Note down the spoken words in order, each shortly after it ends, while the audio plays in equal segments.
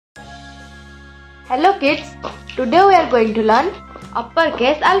Hello kids, today we are going to learn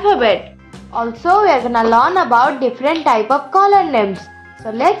uppercase alphabet. Also we are gonna learn about different type of color names.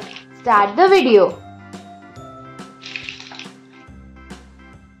 So let's start the video.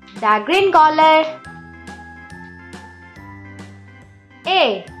 The green color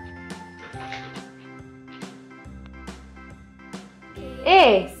A.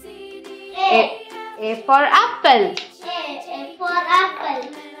 A for apple. A for apple.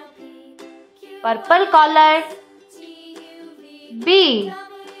 Purple color B.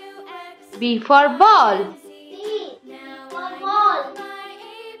 B for ball. B for ball.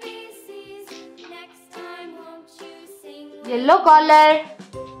 Yellow color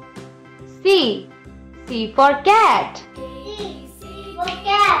C. C for cat. C for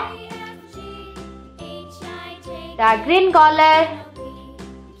cat. The green color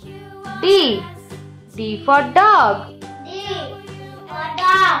D. D for dog. D for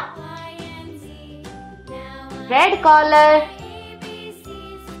dog. Red color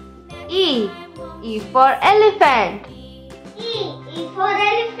E. E for elephant. E for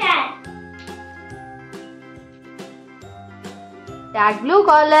elephant. Dark blue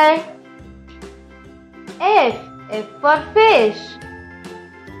color F. F for fish.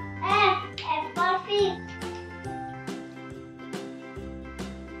 F for fish.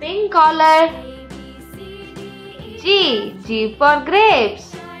 Pink color G. G for grapes.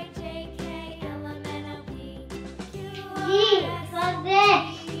 G for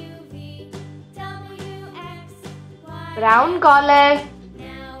grapes. Brown color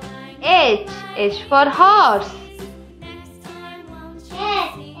H. H for horse. H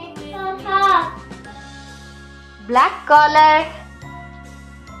for horse. Black color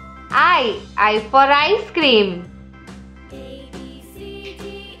I for ice cream.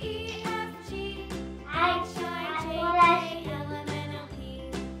 I for ice.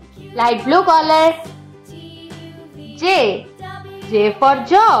 Light blue color J. J for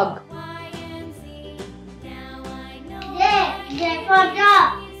jog. J for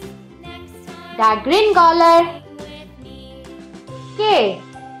dog. Dark green color K.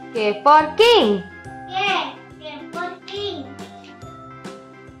 K for king. K for king.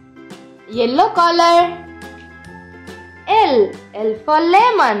 Yellow color L. L for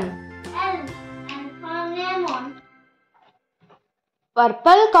lemon. L for lemon.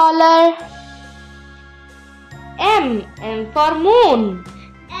 Purple color M. M for moon.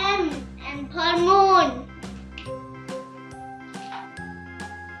 M for moon.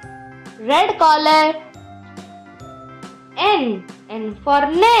 Red color N. N for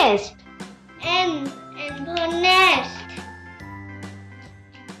nest. N for nest.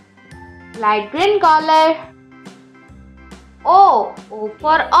 Light green color O. O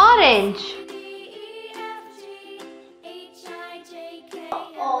for orange.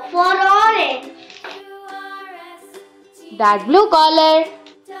 O for orange. Dark blue color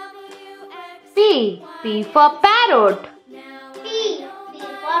P. P for parrot. P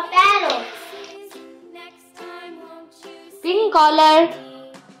for parrot. Pink color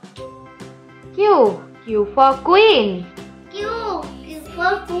Q. Q for queen. Q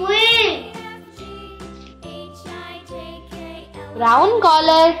for queen. Brown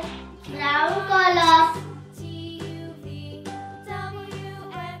color Brown color.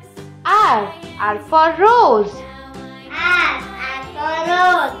 R. R for rose. R for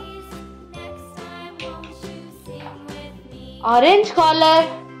rose. Orange color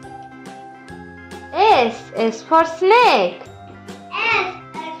S. S for snake. S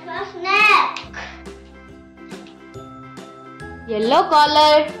for snake. Yellow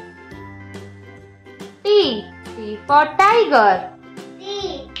color T. T for tiger. T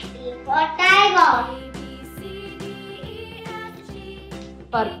for tiger.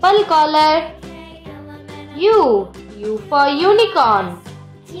 Purple color U. U for unicorn.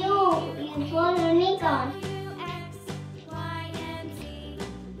 U for unicorn.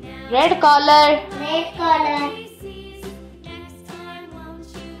 Red color Red color.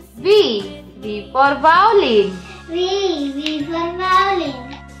 V. V for violin. V for violin.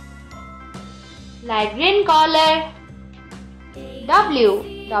 Light green color W.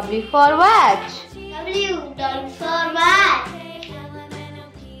 W for watch. W for watch.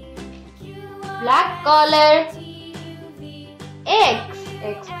 Black color X.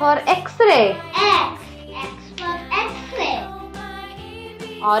 X for X-ray. X for X-ray.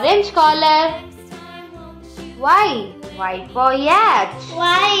 Orange color Y. Y for yacht.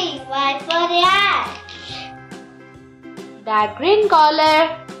 Y for yacht. Dark green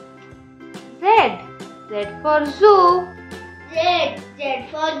color Z. Z for zoo. Z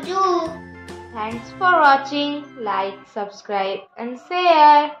for zoo. Thanks for watching. Like, subscribe and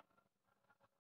share.